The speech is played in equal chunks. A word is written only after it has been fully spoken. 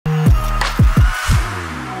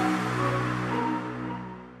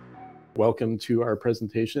Welcome to our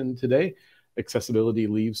presentation today. Accessibility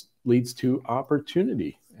leads to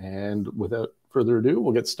opportunity. And without further ado,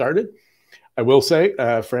 we'll get started. I will say,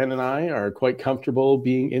 Fran and I are quite comfortable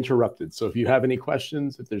being interrupted. So if you have any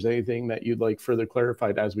questions, if there's anything that you'd like further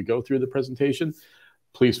clarified as we go through the presentation,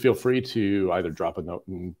 please feel free to either drop a note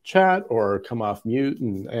in chat or come off mute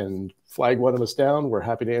and flag one of us down. We're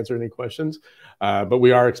happy to answer any questions. But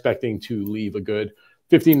we are expecting to leave a good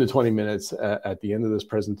 15 to 20 minutes at the end of this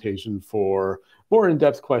presentation for more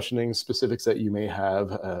in-depth questioning, specifics that you may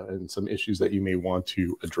have, and some issues that you may want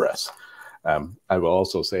to address. I will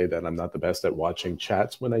also say that I'm not the best at watching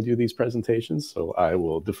chats when I do these presentations, so I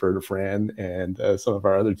will defer to Fran and some of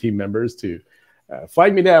our other team members to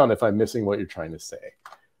flag me down if I'm missing what you're trying to say.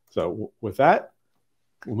 So with that,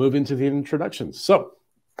 we'll move into the introductions. So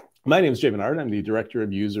my name is Jay Bernard. I'm the Director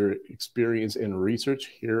of User Experience and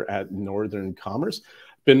Research here at Northern Commerce.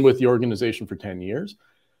 Been with the organization for 10 years.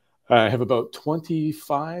 I have about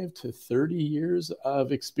 25 to 30 years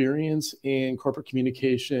of experience in corporate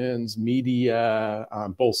communications, media,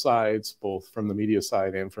 on both sides, both from the media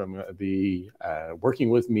side and from the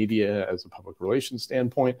working with media as a public relations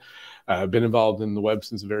standpoint. I've been involved in the web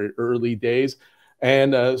since the very early days,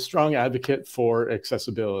 and a strong advocate for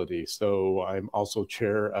accessibility. So I'm also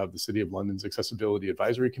chair of the City of London's Accessibility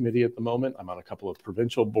Advisory Committee at the moment. I'm on a couple of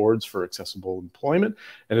provincial boards for accessible employment,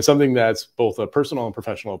 and it's something that's both a personal and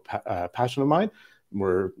professional passion of mine.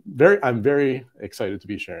 I'm very excited to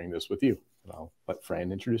be sharing this with you. And I'll let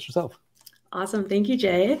Fran introduce herself. Awesome. Thank you,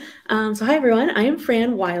 Jay. So hi, everyone. I am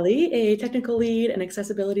Fran Wiley, a technical lead and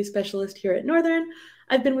accessibility specialist here at Northern.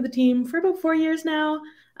 I've been with the team for about 4 years now.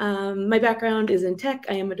 My background is in tech.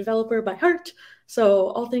 I am a developer by heart. So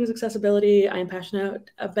all things accessibility, I am passionate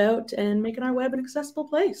about and making our web an accessible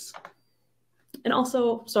place. And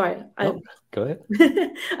also, sorry. Go ahead.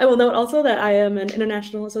 I will note also that I am an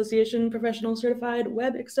International Association Professional Certified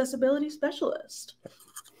Web Accessibility Specialist.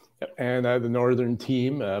 And the Northern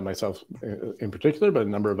team, myself in particular, but a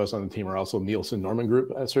number of us on the team are also Nielsen Norman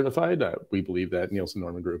Group certified. We believe that Nielsen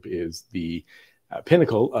Norman Group is the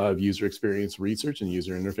pinnacle of user experience research and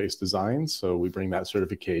user interface design. So we bring that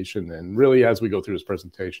certification, and really as we go through this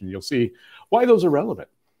presentation, you'll see why those are relevant.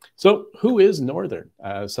 So who is Northern?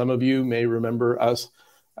 Some of you may remember us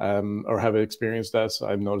or have experienced us,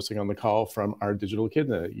 I'm noticing on the call, from our Digital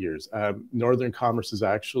Echidna years. Northern Commerce is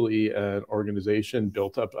actually an organization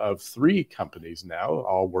built up of 3 companies now,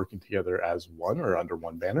 all working together as one or under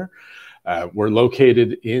one banner. We're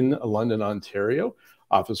located in London, Ontario.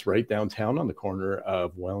 Office right downtown on the corner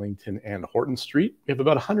of Wellington and Horton Street. We have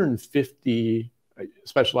about 150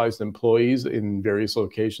 specialized employees in various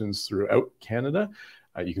locations throughout Canada.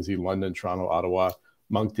 You can see London, Toronto, Ottawa,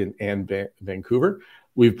 Moncton, and Vancouver.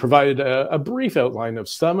 We've provided a brief outline of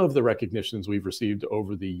some of the recognitions we've received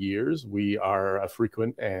over the years. We are a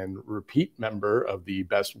frequent and repeat member of the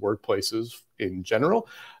best workplaces in general.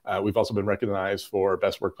 We've also been recognized for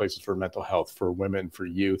best workplaces for mental health, for women, for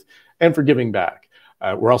youth, and for giving back.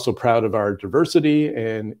 We're also proud of our diversity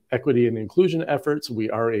and equity and inclusion efforts. We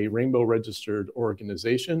are a Rainbow registered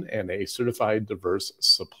organization and a certified diverse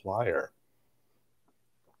supplier.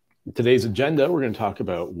 In today's agenda, we're going to talk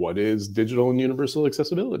about what is digital and universal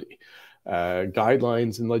accessibility,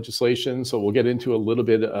 guidelines and legislation. So we'll get into a little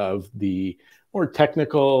bit of the more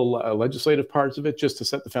technical legislative parts of it, just to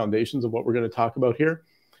set the foundations of what we're going to talk about here.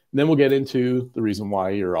 And then we'll get into the reason why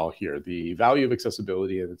you're all here, the value of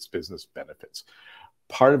accessibility and its business benefits.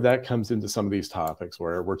 Part of that comes into some of these topics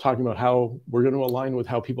where we're talking about how we're going to align with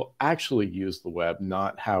how people actually use the web,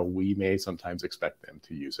 not how we may sometimes expect them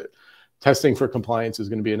to use it. Testing for compliance is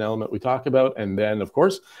going to be an element we talk about. And then, of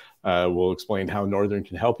course, we'll explain how Northern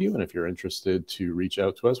can help you. And if you're interested to reach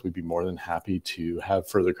out to us, we'd be more than happy to have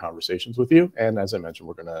further conversations with you. And as I mentioned,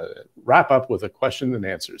 we're going to wrap up with a question and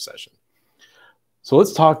answer session. So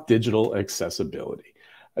let's talk digital accessibility.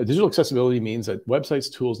 Digital accessibility means that websites,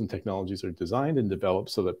 tools, and technologies are designed and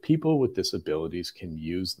developed so that people with disabilities can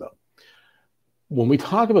use them. When we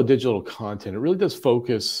talk about digital content, it really does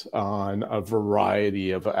focus on a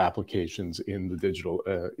variety of applications in the digital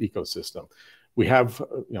ecosystem. We have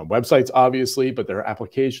websites, obviously, but there are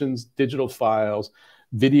applications, digital files,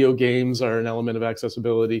 video games are an element of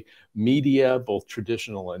accessibility, media, both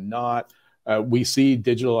traditional and not. We see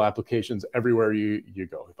digital applications everywhere you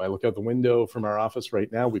go. If I look out the window from our office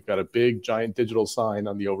right now, we've got a big giant digital sign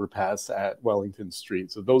on the overpass at Wellington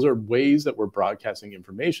Street. So those are ways that we're broadcasting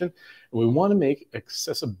information. And we want to make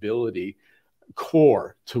accessibility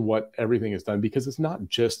core to what everything is done, because it's not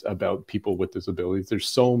just about people with disabilities. There's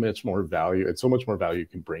so much more value, and so much more value you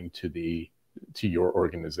can bring to your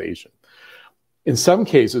organization. In some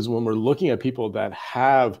cases, when we're looking at people that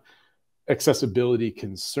have accessibility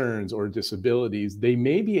concerns or disabilities, they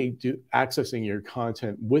may be accessing your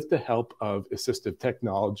content with the help of assistive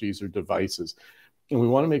technologies or devices. And we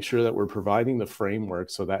want to make sure that we're providing the framework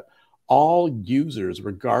so that all users,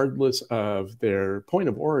 regardless of their point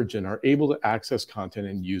of origin, are able to access content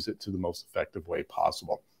and use it to the most effective way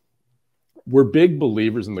possible. We're big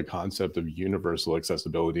believers in the concept of universal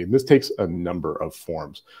accessibility, and this takes a number of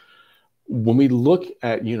forms. When we look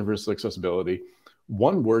at universal accessibility,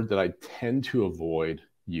 one word that I tend to avoid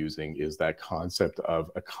using is that concept of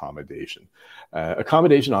accommodation.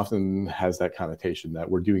 Accommodation often has that connotation that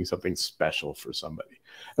we're doing something special for somebody.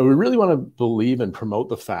 And we really want to believe and promote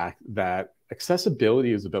the fact that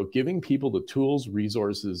accessibility is about giving people the tools,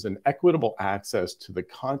 resources, and equitable access to the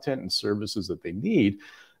content and services that they need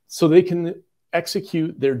so they can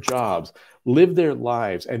execute their jobs, live their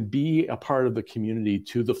lives, and be a part of the community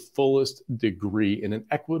to the fullest degree in an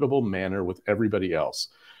equitable manner with everybody else.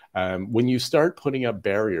 When you start putting up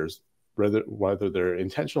barriers, whether they're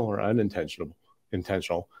intentional or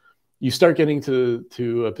unintentional, you start getting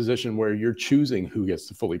to a position where you're choosing who gets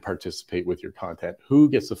to fully participate with your content, who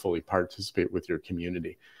gets to fully participate with your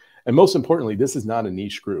community. And most importantly, this is not a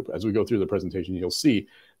niche group. As we go through the presentation, you'll see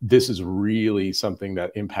this is really something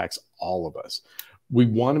that impacts all of us. We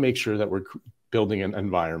want to make sure that we're building an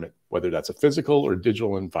environment, whether that's a physical or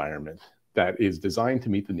digital environment, that is designed to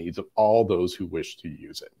meet the needs of all those who wish to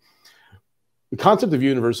use it. The concept of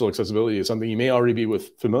universal accessibility is something you may already be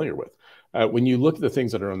familiar with. When you look at the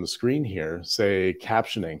things that are on the screen here, say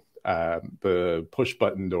captioning, the push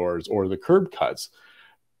button doors, or the curb cuts,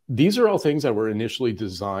 these are all things that were initially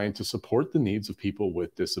designed to support the needs of people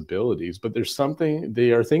with disabilities, but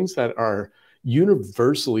they are things that are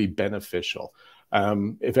universally beneficial.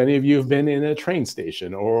 If any of you have been in a train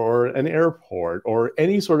station or an airport or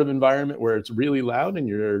any sort of environment where it's really loud and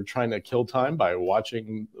you're trying to kill time by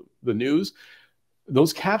watching the news,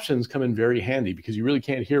 those captions come in very handy because you really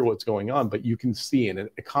can't hear what's going on, but you can see, and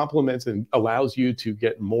it complements and allows you to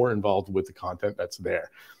get more involved with the content that's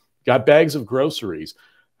there. Got bags of groceries.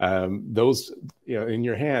 Those, in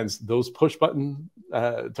your hands, those push button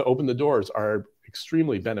to open the doors are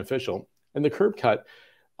extremely beneficial. And the curb cut,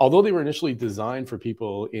 although they were initially designed for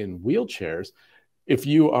people in wheelchairs, if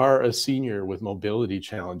you are a senior with mobility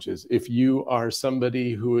challenges, if you are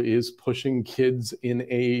somebody who is pushing kids in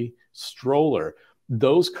a stroller,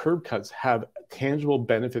 those curb cuts have tangible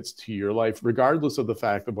benefits to your life, regardless of the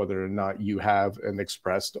fact of whether or not you have an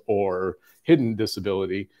expressed or hidden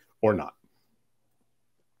disability or not.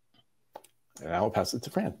 And I'll pass it to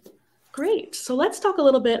Fran. Great. So let's talk a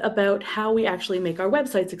little bit about how we actually make our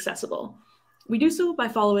websites accessible. We do so by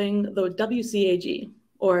following the WCAG,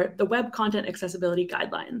 or the Web Content Accessibility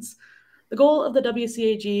Guidelines. The goal of the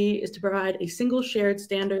WCAG is to provide a single shared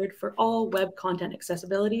standard for all web content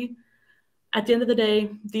accessibility. At the end of the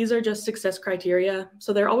day, these are just success criteria,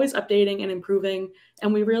 so they're always updating and improving,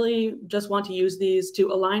 and we really just want to use these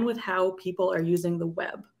to align with how people are using the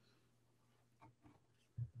web.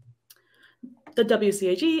 The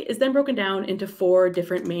WCAG is then broken down into 4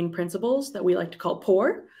 different main principles that we like to call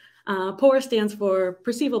POUR. POUR stands for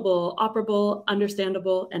perceivable, operable,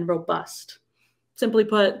 understandable, and robust. Simply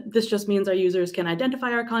put, this just means our users can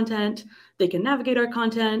identify our content, they can navigate our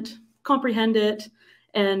content, comprehend it,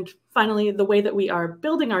 and finally, the way that we are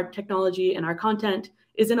building our technology and our content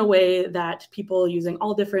is in a way that people using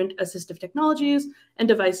all different assistive technologies and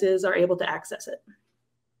devices are able to access it.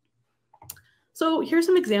 So here's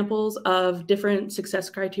some examples of different success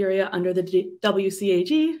criteria under the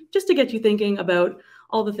WCAG, just to get you thinking about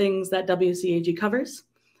all the things that WCAG covers.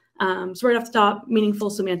 So right off the top, meaningful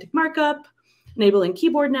semantic markup, enabling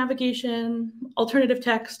keyboard navigation, alternative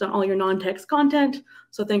text on all your non-text content.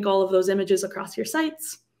 So think all of those images across your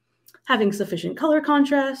sites, having sufficient color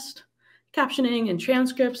contrast, captioning and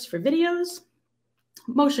transcripts for videos,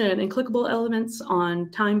 motion and clickable elements on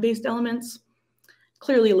time-based elements,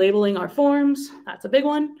 clearly labeling our forms, that's a big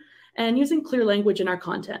one, and using clear language in our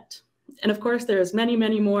content. And of course, there's many,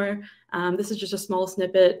 many more. This is just a small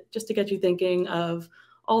snippet just to get you thinking of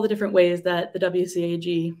all the different ways that the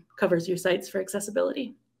WCAG covers your sites for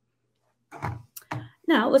accessibility.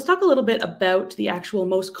 Now, let's talk a little bit about the actual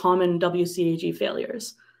most common WCAG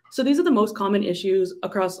failures. So these are the most common issues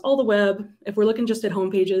across all the web. If we're looking just at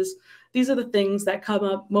home pages, these are the things that come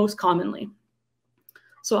up most commonly.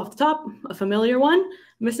 So off the top, a familiar one,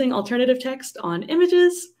 missing alternative text on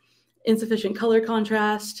images, insufficient color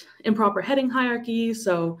contrast, improper heading hierarchy,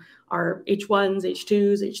 so our H1s,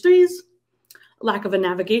 H2s, H3s, lack of a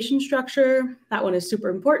navigation structure. That one is super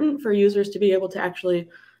important for users to be able to actually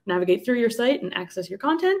navigate through your site and access your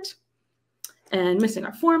content. And missing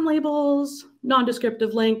our form labels,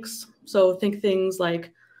 non-descriptive links, So think things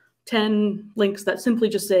like 10 links that simply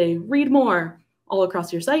just say read more all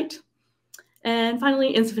across your site. And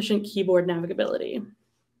finally, insufficient keyboard navigability.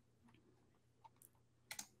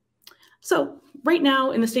 So right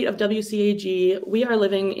now in the state of WCAG, we are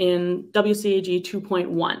living in WCAG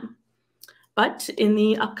 2.1. But in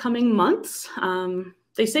the upcoming months,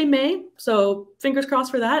 they say May, so fingers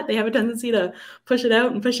crossed for that. They have a tendency to push it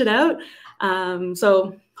out and push it out.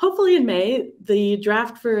 So hopefully in May, the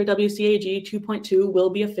draft for WCAG 2.2 will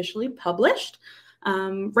be officially published.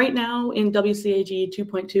 Right now in WCAG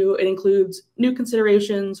 2.2, it includes new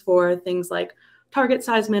considerations for things like target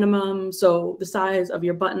size minimum, so the size of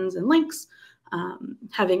your buttons and links,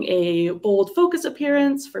 having a bold focus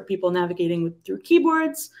appearance for people navigating through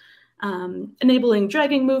keyboards, enabling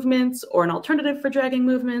dragging movements or an alternative for dragging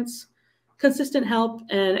movements, consistent help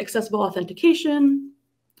and accessible authentication.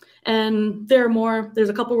 And there's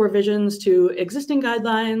a couple revisions to existing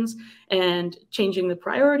guidelines and changing the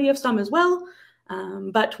priority of some as well.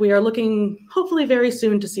 But we are looking hopefully very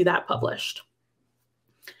soon to see that published.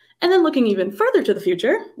 And then looking even further to the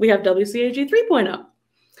future, we have WCAG 3.0.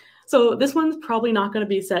 So this one's probably not going to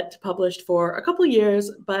be set to published for a couple of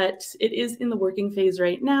years, but it is in the working phase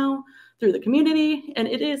right now through the community, and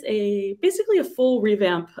it is basically a full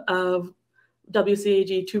revamp of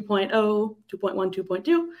WCAG 2.0, 2.1,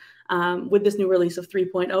 2.2. With this new release of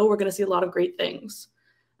 3.0, we're going to see a lot of great things.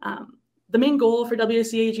 The main goal for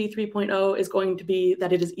WCAG 3.0 is going to be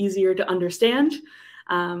that it is easier to understand.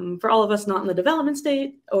 For all of us not in the development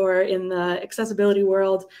state or in the accessibility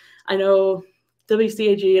world, I know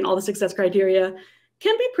WCAG and all the success criteria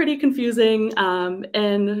can be pretty confusing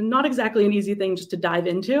and not exactly an easy thing just to dive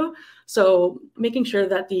into. So making sure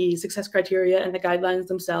that the success criteria and the guidelines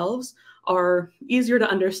themselves are easier to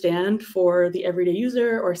understand for the everyday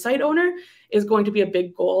user or site owner is going to be a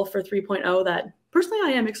big goal for 3.0 that personally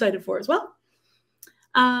I am excited for as well.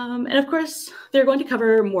 And of course, they're going to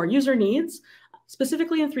cover more user needs.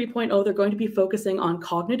 Specifically in 3.0, they're going to be focusing on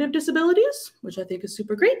cognitive disabilities, which I think is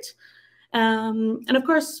super great. And of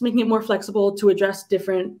course, making it more flexible to address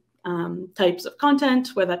different types of content,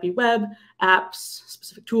 whether that be web, apps,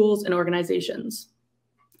 specific tools, and organizations.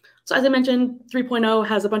 So as I mentioned, 3.0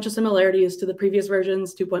 has a bunch of similarities to the previous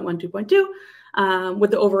versions, 2.1, 2.2,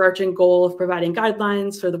 with the overarching goal of providing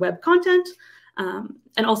guidelines for the web content,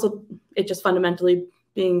 and also it just fundamentally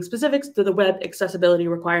being specific to the web accessibility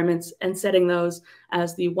requirements and setting those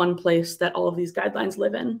as the one place that all of these guidelines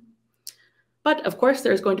live in. But of course,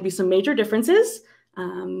 there's going to be some major differences,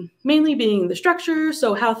 mainly being the structure,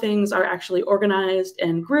 so how things are actually organized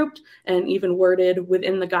and grouped and even worded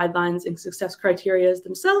within the guidelines and success criteria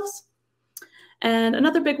themselves. And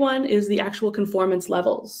another big one is the actual conformance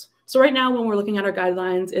levels. So right now, when we're looking at our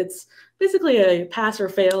guidelines, it's basically a pass or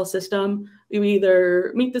fail system. You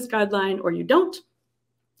either meet this guideline or you don't.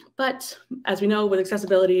 But as we know with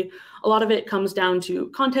accessibility, a lot of it comes down to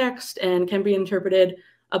context and can be interpreted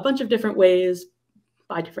a bunch of different ways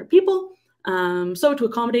by different people. So to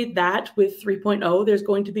accommodate that with 3.0, there's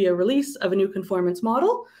going to be a release of a new conformance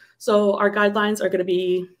model. So our guidelines are going to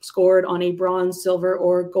be scored on a bronze, silver,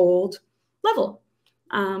 or gold level.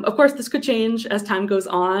 Of course, this could change as time goes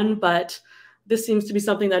on, but this seems to be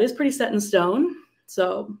something that is pretty set in stone.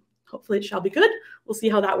 So hopefully it shall be good. We'll see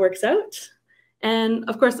how that works out. And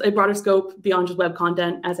of course, a broader scope beyond just web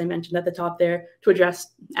content, as I mentioned at the top there, to address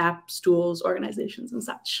apps, tools, organizations, and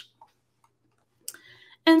such.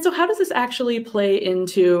 And so how does this actually play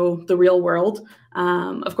into the real world?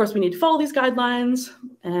 Of course, we need to follow these guidelines.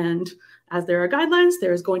 And as there are guidelines,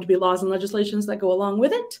 there's going to be laws and legislations that go along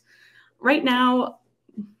with it. Right now,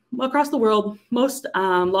 across the world, most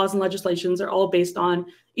laws and legislations are all based on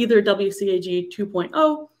either WCAG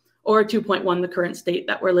 2.0 or 2.1, the current state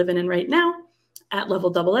that we're living in right now, at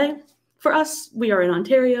level AA. For us, we are in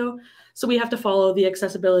Ontario, so we have to follow the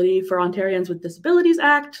Accessibility for Ontarians with Disabilities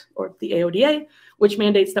Act, or the AODA, which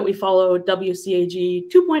mandates that we follow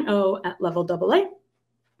WCAG 2.0 at level AA.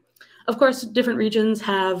 Of course, different regions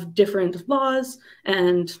have different laws,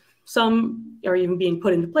 and some are even being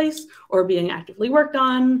put into place or being actively worked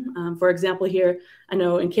on. For example, here, I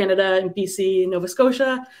know in Canada, in BC, Nova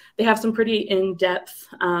Scotia, they have some pretty in-depth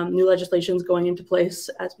new legislations going into place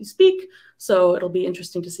as we speak. So it'll be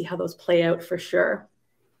interesting to see how those play out for sure.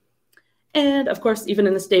 And of course, even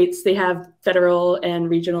in the States, they have federal and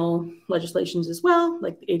regional legislations as well,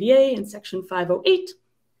 like the ADA in Section 508.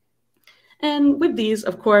 And with these,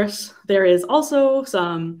 of course, there is also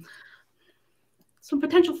some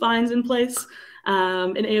potential fines in place. In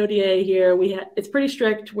AODA here, it's pretty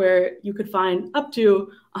strict where you could fine up to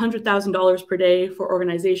 $100,000 per day for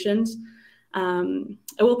organizations.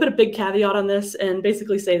 I will put a big caveat on this and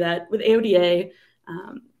basically say that with AODA,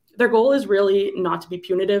 their goal is really not to be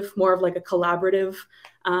punitive, more of like a collaborative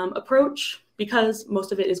approach, because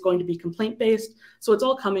most of it is going to be complaint-based. So it's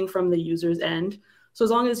all coming from the user's end. So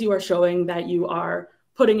as long as you are showing that you are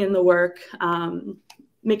putting in the work,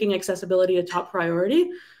 making accessibility a top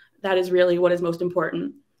priority, that is really what is most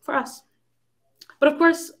important for us. But of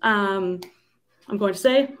course, I'm going to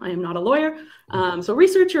say I am not a lawyer. So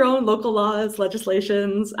research your own local laws,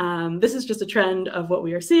 legislations. This is just a trend of what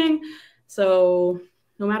we are seeing. So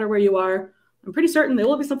no matter where you are, I'm pretty certain there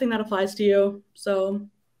will be something that applies to you. So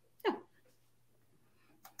yeah.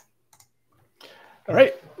 All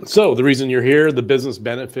right. So the reason you're here, the business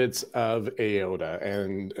benefits of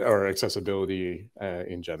AODA or accessibility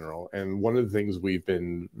in general. And one of the things we've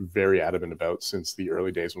been very adamant about since the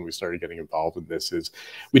early days when we started getting involved in this is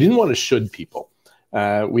we didn't want to should people.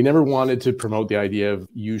 We never wanted to promote the idea of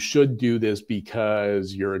you should do this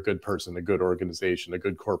because you're a good person, a good organization, a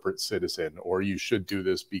good corporate citizen, or you should do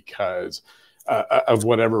this because of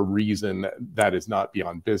whatever reason that is not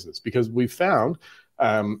beyond business. Because we found,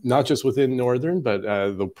 not just within Northern, but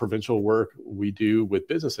the provincial work we do with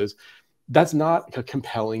businesses, that's not a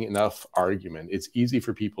compelling enough argument. It's easy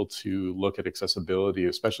for people to look at accessibility,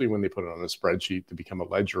 especially when they put it on a spreadsheet to become a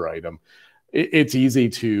ledger item. It's easy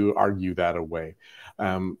to argue that away.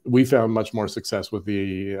 We found much more success with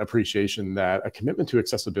the appreciation that a commitment to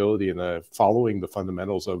accessibility and following the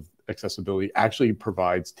fundamentals of accessibility actually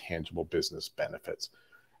provides tangible business benefits.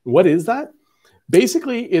 What is that?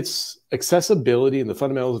 Basically, it's accessibility, and the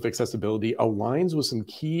fundamentals of accessibility aligns with some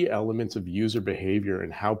key elements of user behavior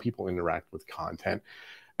and how people interact with content.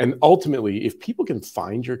 And ultimately, if people can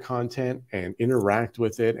find your content and interact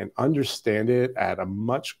with it and understand it at a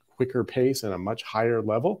much quicker pace and a much higher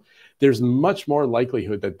level, there's much more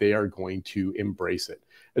likelihood that they are going to embrace it.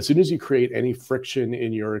 As soon as you create any friction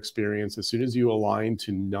in your experience, as soon as you align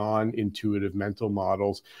to non-intuitive mental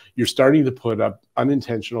models, you're starting to put up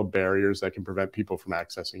unintentional barriers that can prevent people from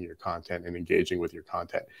accessing your content and engaging with your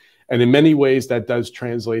content. And in many ways, that does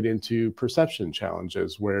translate into perception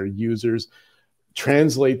challenges where users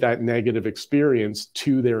translate that negative experience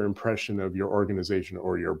to their impression of your organization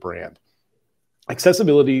or your brand.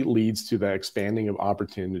 Accessibility leads to the expanding of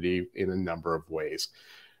opportunity in a number of ways.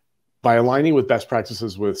 By aligning with best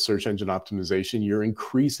practices with search engine optimization, you're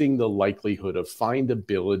increasing the likelihood of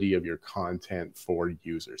findability of your content for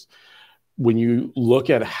users. When you look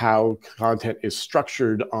at how content is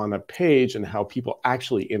structured on a page and how people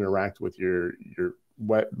actually interact with the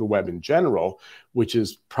web in general, which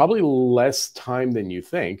is probably less time than you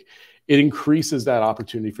think, it increases that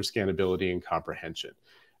opportunity for scannability and comprehension.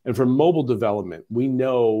 And for mobile development, we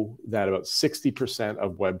know that about 60%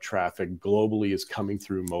 of web traffic globally is coming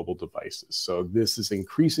through mobile devices. So this is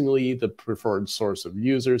increasingly the preferred source of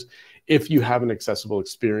users. If you have an accessible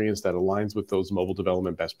experience that aligns with those mobile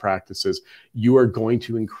development best practices, you are going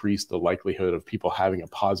to increase the likelihood of people having a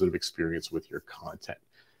positive experience with your content.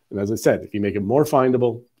 And as I said, if you make it more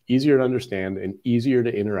findable, easier to understand, and easier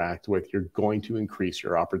to interact with, you're going to increase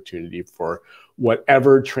your opportunity for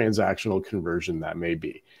whatever transactional conversion that may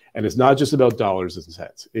be. And it's not just about dollars and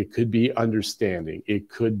cents. It could be understanding. It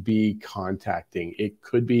could be contacting. It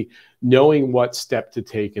could be knowing what step to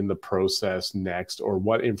take in the process next or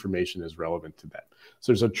what information is relevant to them.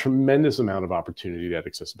 So there's a tremendous amount of opportunity that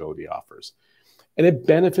accessibility offers. And it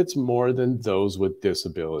benefits more than those with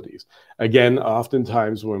disabilities. Again,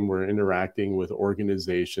 oftentimes when we're interacting with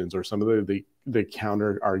organizations, or some of the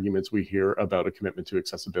counter arguments we hear about a commitment to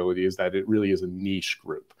accessibility is that it really is a niche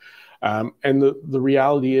group. And the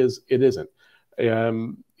reality is it isn't.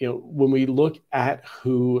 When we look at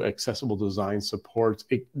who accessible design supports,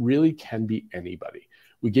 it really can be anybody.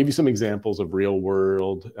 We gave you some examples of real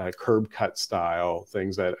world, curb cut style,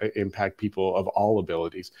 things that impact people of all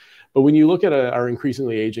abilities. But when you look at our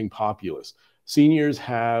increasingly aging populace, seniors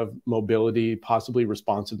have mobility, possibly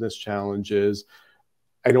responsiveness challenges.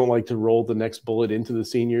 I don't like to roll the next bullet into the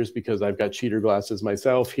seniors because I've got cheater glasses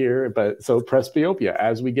myself here, but so presbyopia.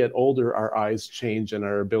 As we get older, our eyes change and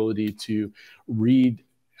our ability to read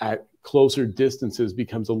at closer distances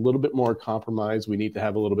becomes a little bit more compromised. We need to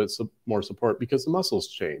have a little bit more support because the muscles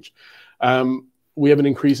change. We have an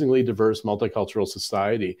increasingly diverse multicultural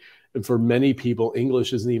society. And for many people,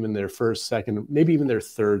 English isn't even their first, second, maybe even their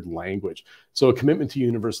third language. So a commitment to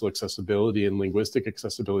universal accessibility and linguistic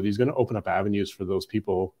accessibility is going to open up avenues for those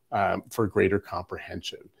people for greater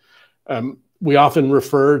comprehension. We often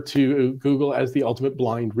refer to Google as the ultimate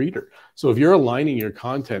blind reader. So if you're aligning your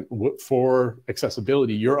content for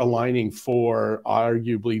accessibility, you're aligning for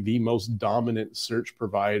arguably the most dominant search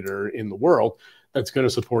provider in the world. that's going to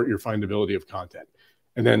support your findability of content.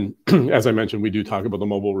 And then, as I mentioned, we do talk about the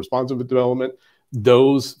mobile responsive development.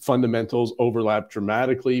 Those fundamentals overlap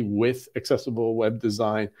dramatically with accessible web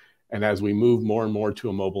design. And as we move more and more to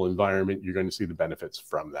a mobile environment, you're going to see the benefits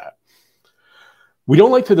from that. We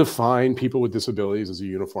don't like to define people with disabilities as a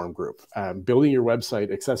uniform group. Building your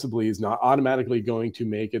website accessibly is not automatically going to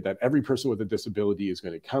make it that every person with a disability is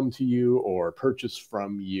going to come to you or purchase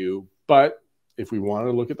from you. But if we want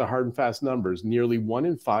to look at the hard and fast numbers, nearly 1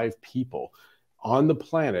 in 5 people on the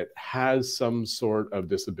planet has some sort of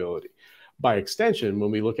disability. By extension, when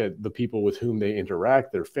we look at the people with whom they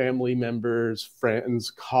interact, their family members, friends,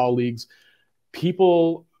 colleagues,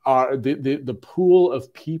 people are the pool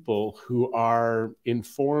of people who are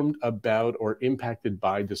informed about or impacted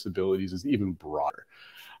by disabilities is even broader.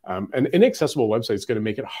 An inaccessible website is going to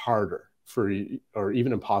make it harder for, or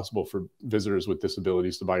even impossible for, visitors with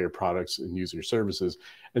disabilities to buy your products and use your services.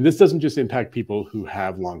 And this doesn't just impact people who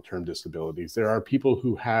have long-term disabilities. There are people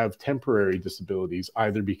who have temporary disabilities,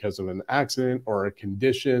 either because of an accident or a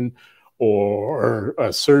condition or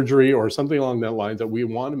a surgery or something along that line, that we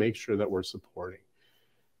want to make sure that we're supporting.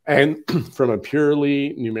 And from a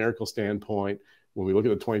purely numerical standpoint, when we look at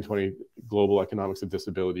the 2020 Global Economics of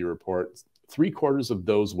Disability Report, 3/4 of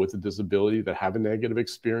those with a disability that have a negative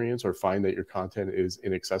experience or find that your content is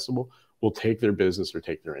inaccessible will take their business or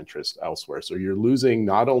take their interest elsewhere. So you're losing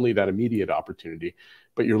not only that immediate opportunity,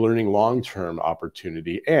 but you're learning long-term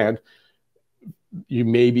opportunity. And you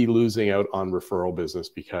may be losing out on referral business,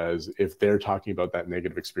 because if they're talking about that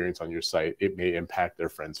negative experience on your site, it may impact their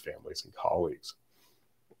friends, families, and colleagues.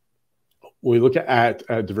 When we look at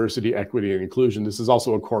diversity, equity, and inclusion, this is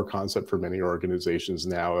also a core concept for many organizations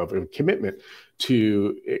now, of a commitment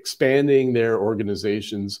to expanding their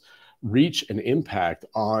organization's reach and impact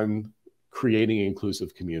on creating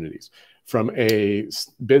inclusive communities. From a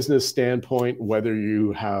business standpoint, whether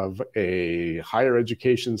you have a higher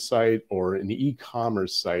education site or an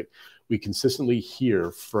e-commerce site, we consistently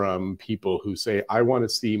hear from people who say, I want to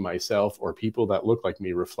see myself or people that look like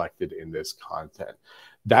me reflected in this content.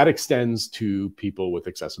 That extends to people with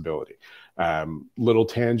accessibility. Little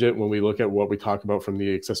tangent, when we look at what we talk about from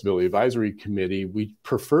the Accessibility Advisory Committee, we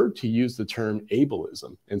prefer to use the term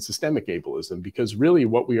ableism and systemic ableism, because really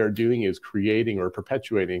what we are doing is creating or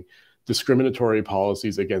perpetuating discriminatory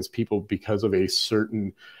policies against people because of a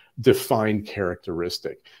certain defined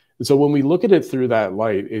characteristic. And so when we look at it through that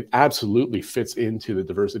light, it absolutely fits into the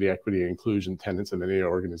diversity, equity, and inclusion tenets that many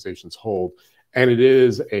organizations hold. And it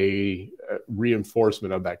is a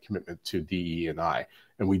reinforcement of that commitment to DE&I.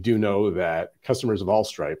 And we do know that customers of all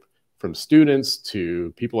stripe, from students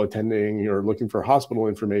to people attending or looking for hospital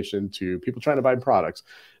information to people trying to buy products,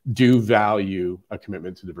 do value a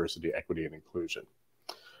commitment to diversity, equity, and inclusion.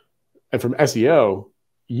 And from SEO,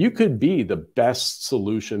 you could be the best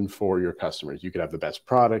solution for your customers. You could have the best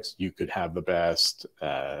products, you could have the best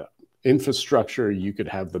infrastructure, you could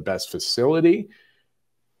have the best facility.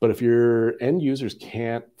 But if your end users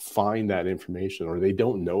can't find that information or they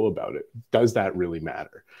don't know about it, does that really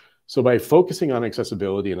matter? So by focusing on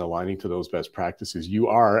accessibility and aligning to those best practices, you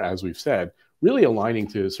are, as we've said, really aligning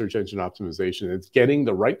to search engine optimization. It's getting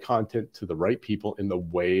the right content to the right people in the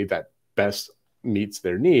way that best meets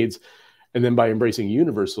their needs. And then by embracing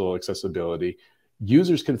universal accessibility,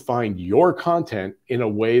 users can find your content in a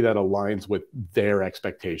way that aligns with their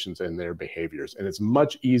expectations and their behaviors. And it's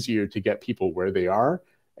much easier to get people where they are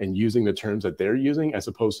and using the terms that they're using, as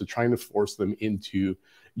opposed to trying to force them into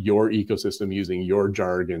your ecosystem using your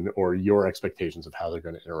jargon or your expectations of how they're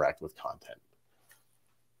going to interact with content.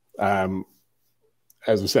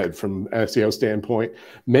 As I said, from an SEO standpoint,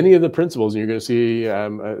 many of the principles, and you're going to see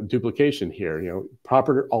a duplication here,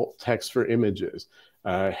 proper alt text for images,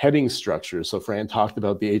 heading structures. So Fran talked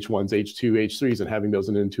about the H1s, H2, H3s, and having those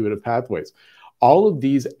in intuitive pathways. All of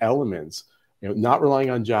these elements, not relying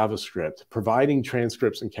on JavaScript, providing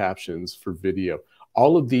transcripts and captions for video,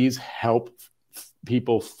 all of these help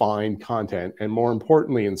people find content, and more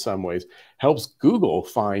importantly, in some ways, helps Google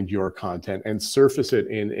find your content and surface it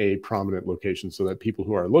in a prominent location so that people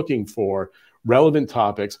who are looking for relevant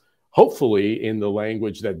topics, hopefully in the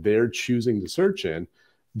language that they're choosing to search in,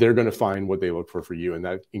 they're going to find what they look for you, and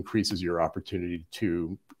that increases your opportunity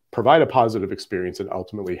to provide a positive experience and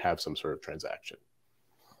ultimately have some sort of transaction.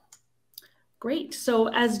 Great. So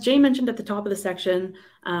as Jay mentioned at the top of the section,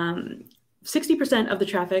 60% of the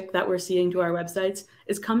traffic that we're seeing to our websites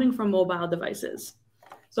is coming from mobile devices.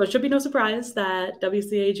 So it should be no surprise that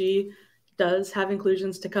WCAG does have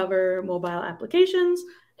inclusions to cover mobile applications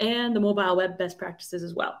and the mobile web best practices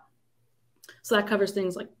as well. So that covers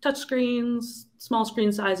things like touch screens, small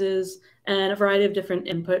screen sizes, and a variety of different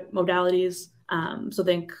input modalities So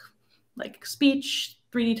think like speech,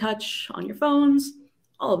 3D touch on your phones,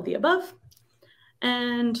 all of the above.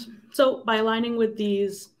 And so by aligning with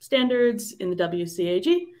these standards in the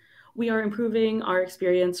WCAG, we are improving our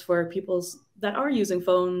experience for people that are using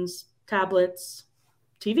phones, tablets,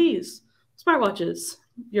 TVs, smartwatches,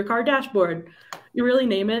 your car dashboard, you really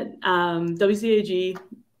name it. WCAG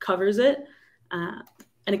covers it. And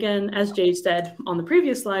again, as Jay said on the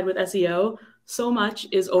previous slide with SEO, so much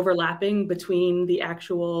is overlapping between the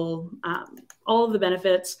actual, all of the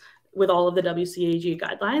benefits with all of the WCAG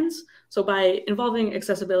guidelines. So by involving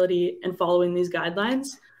accessibility and following these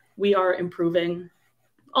guidelines, we are improving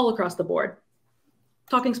all across the board.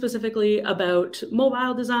 Talking specifically about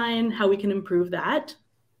mobile design, how we can improve that.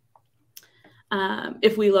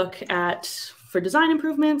 If we look at, for design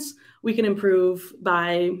improvements, we can improve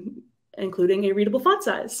by including a readable font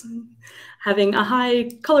size, having a high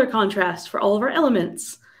color contrast for all of our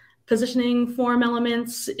elements, positioning form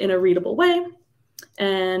elements in a readable way,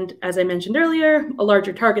 and as I mentioned earlier, a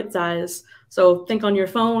larger target size. So think on your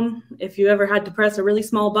phone, if you ever had to press a really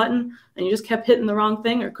small button and you just kept hitting the wrong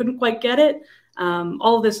thing or couldn't quite get it,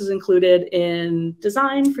 all of this is included in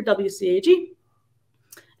design for WCAG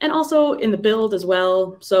and also in the build as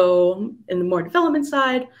well. So in the more development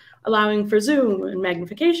side, allowing for zoom and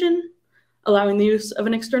magnification, allowing the use of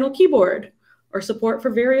an external keyboard or support for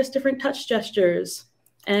various different touch gestures,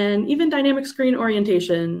 and even dynamic screen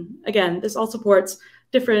orientation. Again, this all supports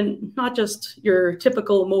different, not just your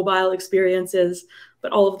typical mobile experiences,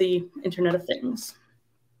 but all of the Internet of Things.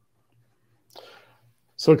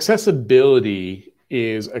 So accessibility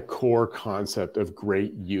is a core concept of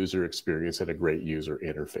great user experience and a great user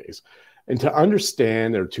interface. And to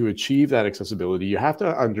understand or to achieve that accessibility, you have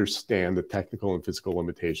to understand the technical and physical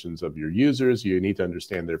limitations of your users. You need to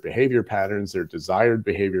understand their behavior patterns, their desired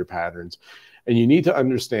behavior patterns, and you need to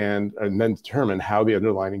understand and then determine how the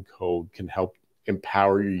underlying code can help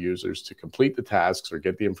empower your users to complete the tasks or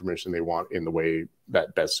get the information they want in the way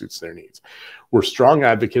that best suits their needs. We're strong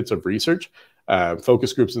advocates of research.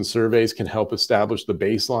 Focus groups and surveys can help establish the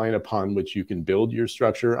baseline upon which you can build your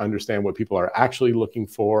structure, understand what people are actually looking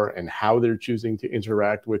for and how they're choosing to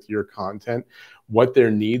interact with your content, what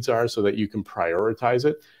their needs are so that you can prioritize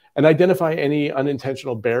it, and identify any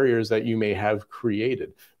unintentional barriers that you may have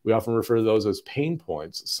created. We often refer to those as pain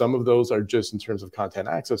points. Some of those are just in terms of content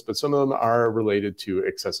access, but some of them are related to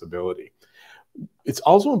accessibility. It's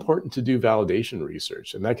also important to do validation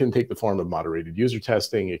research, and that can take the form of moderated user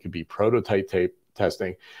testing. It could be prototype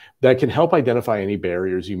testing that can help identify any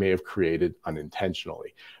barriers you may have created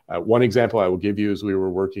unintentionally. One example I will give you is we were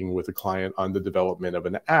working with a client on the development of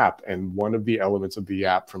an app, and one of the elements of the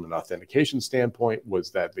app from an authentication standpoint was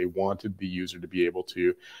that they wanted the user to be able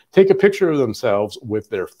to take a picture of themselves with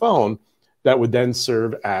their phone that would then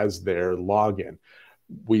serve as their login.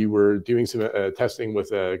 We were doing some testing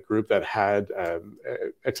with a group that had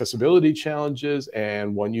accessibility challenges,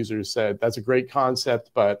 and one user said, "That's a great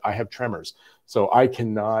concept, but I have tremors. So I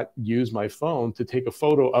cannot use my phone to take a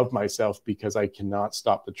photo of myself because I cannot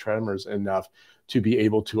stop the tremors enough to be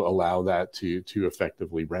able to allow that to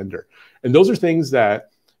effectively render." And those are things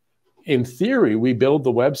that, in theory, we build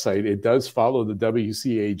the website. It does follow the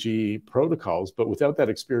WCAG protocols, but without that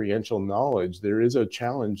experiential knowledge, there is a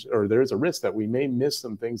challenge, or there is a risk that we may miss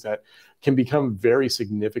some things that can become very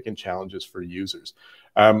significant challenges for users.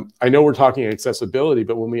 I know we're talking accessibility,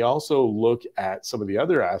 but when we also look at some of the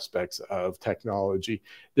other aspects of technology,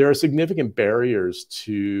 there are significant barriers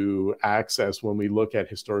to access when we look at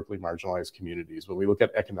historically marginalized communities, when we look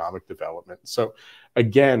at economic development. So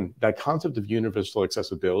again, that concept of universal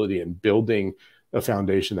accessibility and building a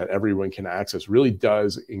foundation that everyone can access really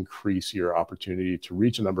does increase your opportunity to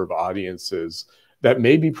reach a number of audiences that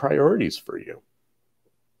may be priorities for you.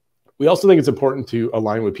 We also think it's important to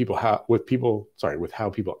align with how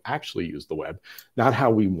people actually use the web, not how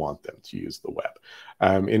we want them to use the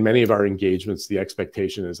web. In many of our engagements, the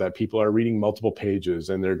expectation is that people are reading multiple pages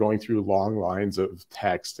and they're going through long lines of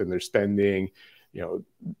text and they're spending,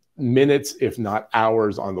 minutes, if not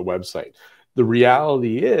hours, on the website. The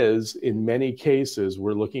reality is, in many cases,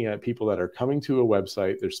 we're looking at people that are coming to a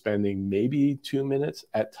website. They're spending maybe 2 minutes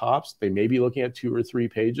at tops. They may be looking at 2 or 3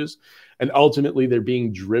 pages. And ultimately, they're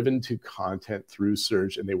being driven to content through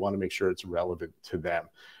search, and they want to make sure it's relevant to them.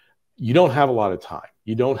 You don't have a lot of time.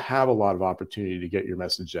 You don't have a lot of opportunity to get your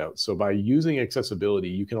message out. So by using accessibility,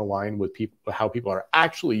 you can align with how people are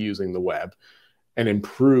actually using the web and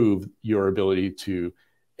improve your ability to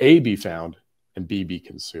A, be found, and B, be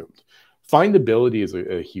consumed. Findability is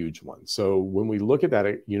a huge one. So when we look at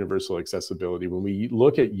that universal accessibility, when we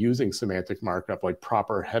look at using semantic markup like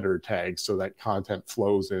proper header tags so that content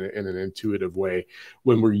flows in an intuitive way,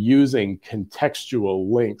 when we're using contextual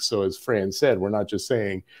links, so as Fran said, we're not just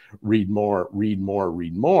saying read more, read more,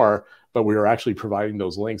 read more, but we are actually providing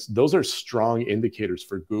those links. Those are strong indicators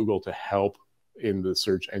for Google to help in the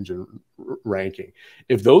search engine ranking.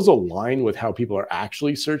 If those align with how people are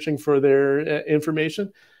actually searching for their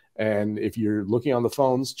information, and if you're looking on the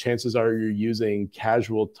phones, chances are you're using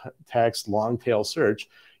casual text, long tail search,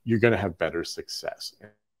 you're going to have better success.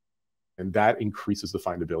 And that increases the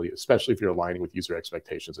findability, especially if you're aligning with user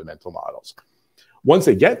expectations and mental models. Once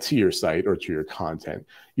they get to your site or to your content,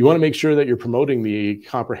 you want to make sure that you're promoting the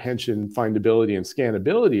comprehension, findability, and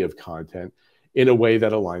scannability of content in a way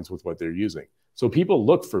that aligns with what they're using. So people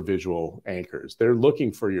look for visual anchors. They're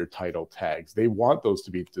looking for your title tags. They want those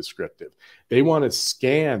to be descriptive. They want to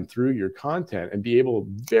scan through your content and be able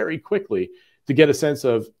very quickly to get a sense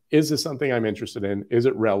of, is this something I'm interested in? Is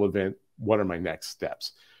it relevant? What are my next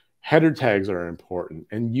steps? Header tags are important,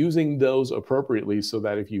 and using those appropriately so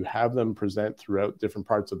that if you have them present throughout different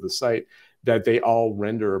parts of the site, that they all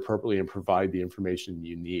render appropriately and provide the information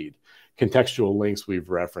you need. Contextual links we've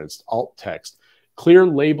referenced, alt text, clear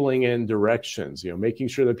labeling and directions, making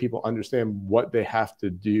sure that people understand what they have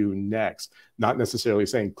to do next, not necessarily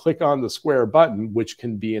saying click on the square button, which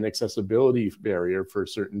can be an accessibility barrier for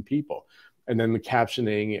certain people. And then the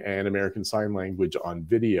captioning and American Sign Language on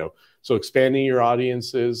video. So expanding your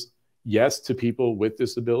audiences, yes, to people with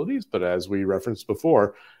disabilities, but as we referenced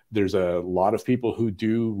before, there's a lot of people who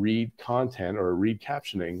do read content or read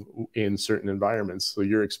captioning in certain environments. So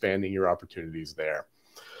you're expanding your opportunities there.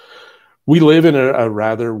 We live in a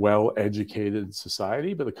rather well-educated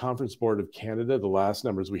society, but the Conference Board of Canada, the last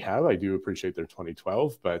numbers we have, I do appreciate their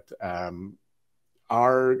 2012, but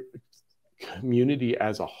our community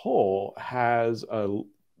as a whole has an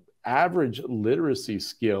average literacy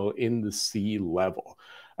skill in the C level.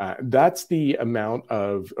 That's the amount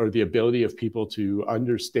of, or the ability of people to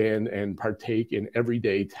understand and partake in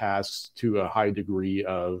everyday tasks to a high degree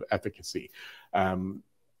of efficacy. When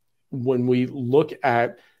we look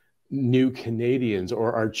at new Canadians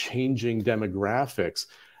or our changing demographics,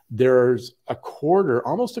 there's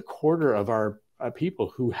almost a quarter of our people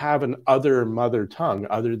who have an other mother tongue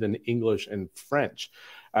other than English and French.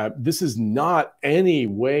 This is not any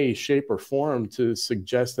way, shape, or form to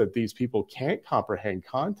suggest that these people can't comprehend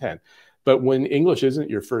content. But when English isn't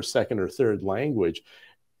your first, second, or third language,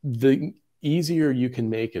 the easier you can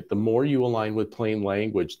make it, the more you align with plain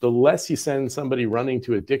language, the less you send somebody running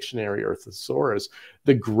to a dictionary or thesaurus,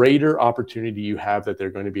 the greater opportunity you have that they're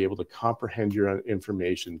going to be able to comprehend your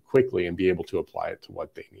information quickly and be able to apply it to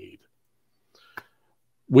what they need.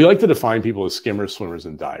 We like to define people as skimmers, swimmers,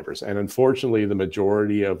 and divers. And unfortunately, the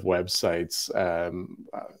majority of websites,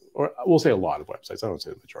 or we'll say a lot of websites, I don't say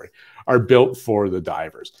the majority, are built for the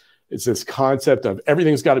divers. It's this concept of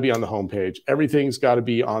everything's got to be on the homepage, everything's got to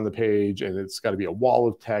be on the page, and it's got to be a wall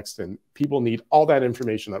of text, and people need all that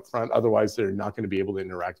information up front. Otherwise, they're not going to be able to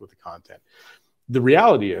interact with the content. The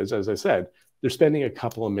reality is, as I said, they're spending a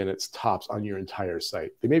couple of minutes tops on your entire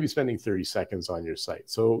site. They may be spending 30 seconds on your site.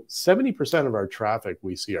 So 70% of our traffic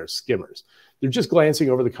we see are skimmers. They're just glancing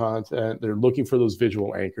over the content. They're looking for those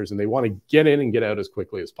visual anchors, and they want to get in and get out as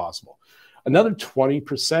quickly as possible. Another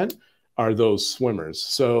 20% are those swimmers.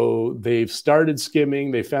 So they've started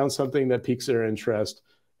skimming, they found something that piques their interest,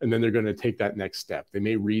 and then they're going to take that next step. They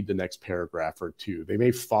may read the next paragraph or two. They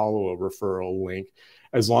may follow a referral link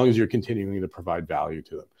as long as you're continuing to provide value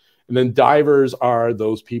to them. And then divers are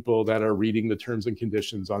those people that are reading the terms and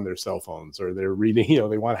conditions on their cell phones, or they're reading,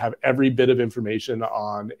 they want to have every bit of information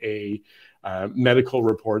on a medical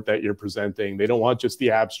report that you're presenting. They don't want just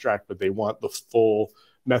the abstract, but they want the full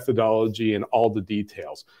methodology and all the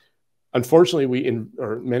details. Unfortunately,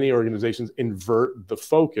 many organizations invert the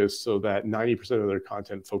focus so that 90% of their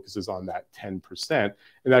content focuses on that 10%, and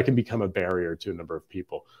that can become a barrier to a number of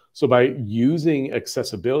people. So by using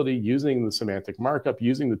accessibility, using the semantic markup,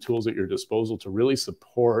 using the tools at your disposal to really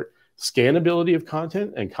support scannability of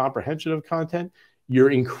content and comprehension of content,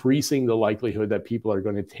 you're increasing the likelihood that people are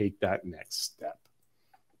going to take that next step.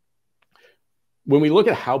 When we look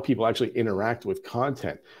at how people actually interact with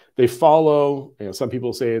content, they follow, some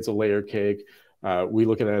people say it's a layer cake. We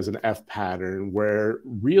look at it as an F pattern where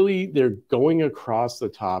really they're going across the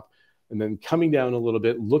top and then coming down a little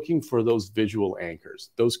bit, looking for those visual anchors.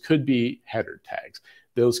 Those could be header tags.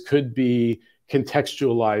 Those could be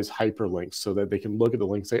contextualized hyperlinks so that they can look at the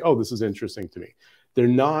link and say, oh, this is interesting to me. they're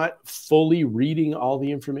not fully reading all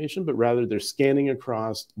the information, but rather they're scanning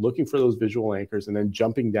across, looking for those visual anchors, and then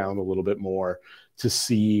jumping down a little bit more to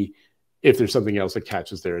see if there's something else that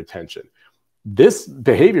catches their attention. This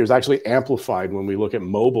behavior is actually amplified when we look at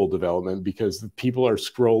mobile development, because people are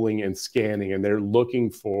scrolling and scanning, and they're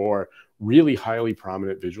looking for really highly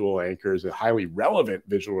prominent visual anchors and highly relevant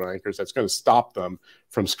visual anchors that's going to stop them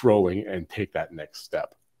from scrolling and take that next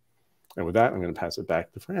step. And with that, I'm going to pass it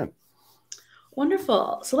back to Fran.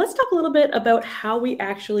 Wonderful. So let's talk a little bit about how we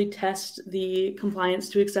actually test the compliance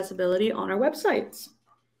to accessibility on our websites.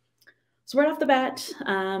 So right off the bat,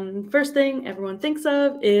 first thing everyone thinks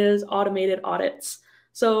of is automated audits.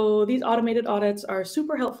 So these automated audits are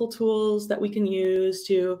super helpful tools that we can use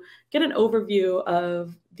to get an overview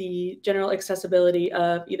of the general accessibility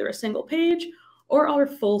of either a single page or our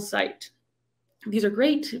full site. These are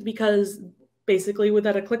great because basically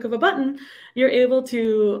without a click of a button, you're able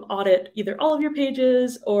to audit either all of your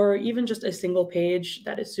pages or even just a single page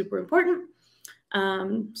that is super important.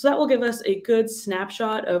 So that will give us a good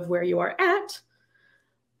snapshot of where you are at.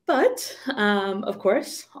 But of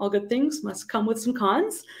course, all good things must come with some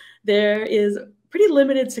cons. There is pretty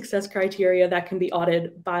limited success criteria that can be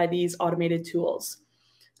audited by these automated tools.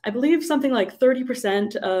 I believe something like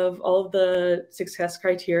 30% of all of the success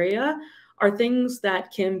criteria are things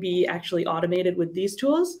that can be actually automated with these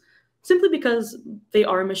tools, simply because they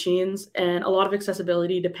are machines and a lot of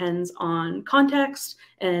accessibility depends on context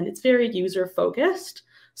and it's very user focused.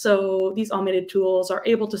 So these automated tools are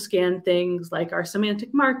able to scan things like our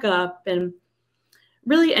semantic markup and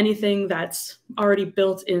really anything that's already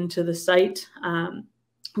built into the site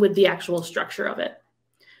with the actual structure of it.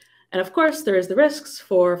 And of course, there is the risks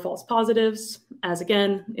for false positives, as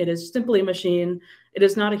again, it is simply a machine. It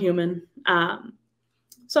is not a human.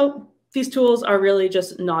 So these tools are really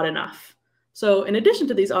just not enough. So in addition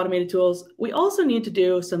to these automated tools, we also need to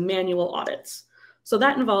do some manual audits. So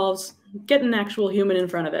that involves getting an actual human in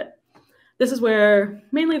front of it. This is where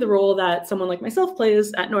mainly the role that someone like myself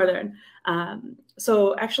plays at Northern.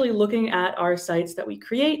 So actually looking at our sites that we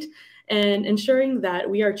create and ensuring that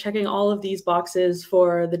we are checking all of these boxes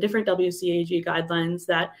for the different WCAG guidelines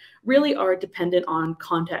that really are dependent on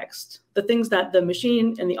context, the things that the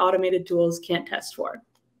machine and the automated tools can't test for.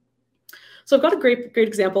 So I've got a great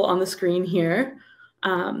example on the screen here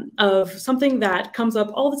of something that comes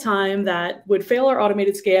up all the time that would fail our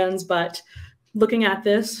automated scans, but looking at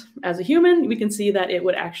this as a human, we can see that it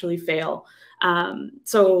would actually fail.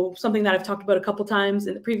 So something that I've talked about a couple times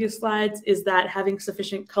in the previous slides is that having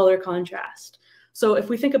sufficient color contrast. So if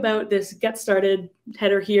we think about this get started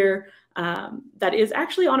header here, that is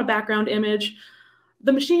actually on a background image,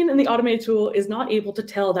 the machine and the automated tool is not able to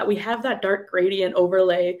tell that we have that dark gradient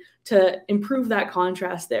overlay to improve that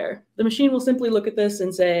contrast there. The machine will simply look at this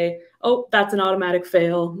and say, oh, that's an automatic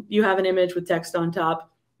fail. You have an image with text on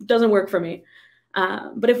top. It doesn't work for me.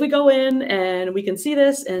 But if we go in and we can see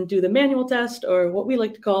this and do the manual test, or what we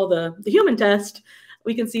like to call the human test,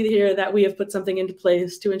 we can see here that we have put something into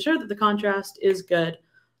place to ensure that the contrast is good.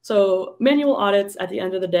 So manual audits at the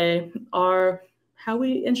end of the day are how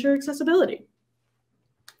we ensure accessibility.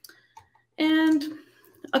 And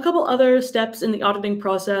a couple other steps in the auditing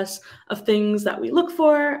process of things that we look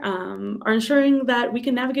for are ensuring that we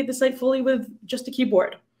can navigate the site fully with just a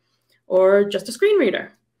keyboard or just a screen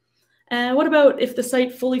reader. And what about if the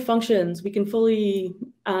site fully functions? We can fully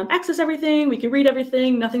access everything, we can read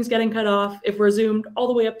everything, nothing's getting cut off if we're zoomed all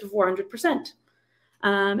the way up to 400%.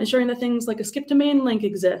 Ensuring that things like a skip to main link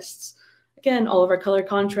exists. Again, all of our color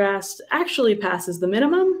contrast actually passes the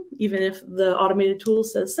minimum, even if the automated tool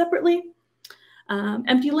says separately.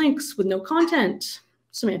 Empty links with no content,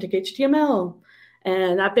 semantic HTML,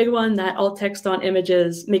 and that big one, that alt text on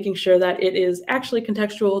images, making sure that it is actually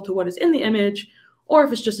contextual to what is in the image, or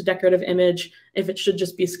if it's just a decorative image, if it should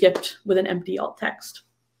just be skipped with an empty alt text.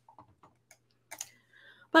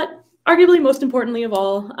 But arguably most importantly of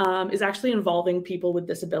all is actually involving people with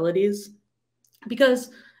disabilities, because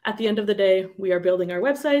at the end of the day, we are building our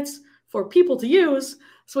websites for people to use,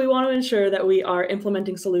 so we want to ensure that we are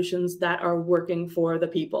implementing solutions that are working for the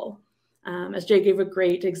people. As Jay gave a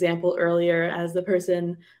great example earlier, as the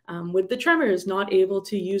person with the tremors not able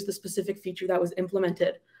to use the specific feature that was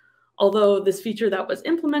implemented. Although this feature that was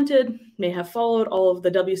implemented may have followed all of the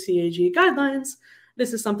WCAG guidelines,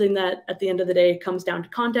 this is something that at the end of the day comes down to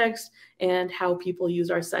context and how people use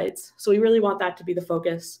our sites. So we really want that to be the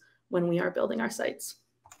focus when we are building our sites.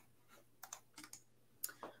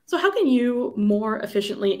 So how can you more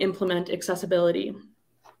efficiently implement accessibility?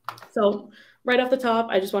 So right off the top,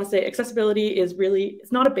 I just want to say accessibility is really,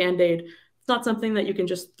 it's not a Band-Aid. It's not something that you can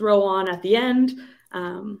just throw on at the end.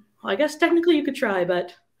 well, I guess technically you could try,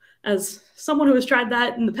 but as someone who has tried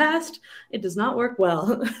that in the past, it does not work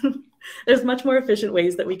well. There's much more efficient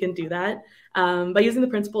ways that we can do that by using the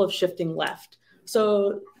principle of shifting left.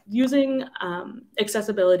 So using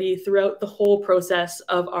accessibility throughout the whole process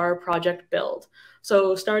of our project build.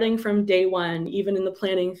 So starting from day one, even in the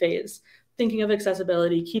planning phase, thinking of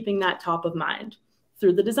accessibility, keeping that top of mind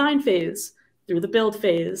through the design phase, through the build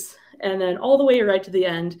phase, and then all the way right to the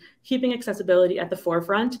end, keeping accessibility at the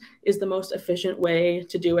forefront is the most efficient way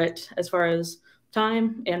to do it as far as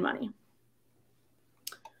time and money.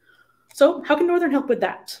 So how can Northern help with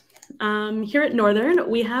that? Here at Northern,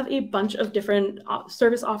 we have a bunch of different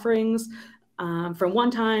service offerings from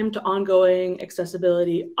one-time to ongoing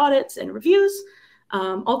accessibility audits and reviews,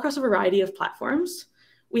 all across a variety of platforms.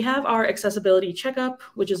 We have our accessibility checkup,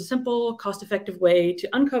 which is a simple, cost-effective way to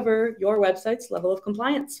uncover your website's level of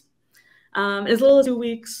compliance. In as little as 2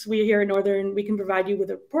 weeks, we here at Northern, we can provide you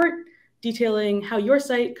with a report detailing how your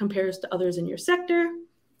site compares to others in your sector,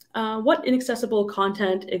 what inaccessible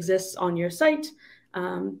content exists on your site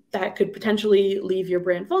that could potentially leave your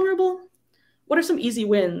brand vulnerable. What are some easy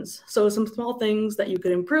wins? So some small things that you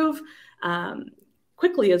could improve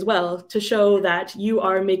quickly as well to show that you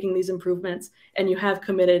are making these improvements and you have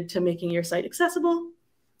committed to making your site accessible.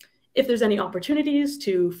 If there's any opportunities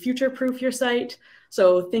to future-proof your site,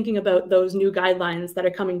 so thinking about those new guidelines that are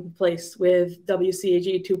coming into place with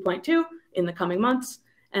WCAG 2.2 in the coming months,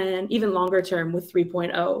 and even longer term with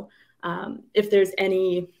 3.0. If there's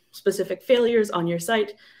any specific failures on your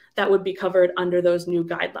site, that would be covered under those new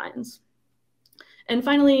guidelines. And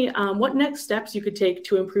finally, what next steps you could take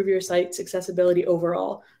to improve your site's accessibility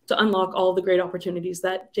overall to unlock all the great opportunities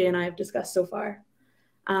that Jay and I have discussed so far.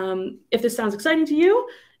 If this sounds exciting to you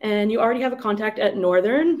and you already have a contact at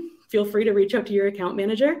Northern, feel free to reach out to your account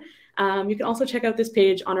manager. You can also check out this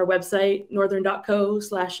page on our website,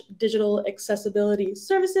 northern.co/digital accessibility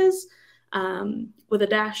services, with a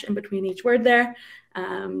dash in between each word there,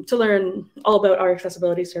 to learn all about our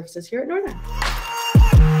accessibility services here at Northern.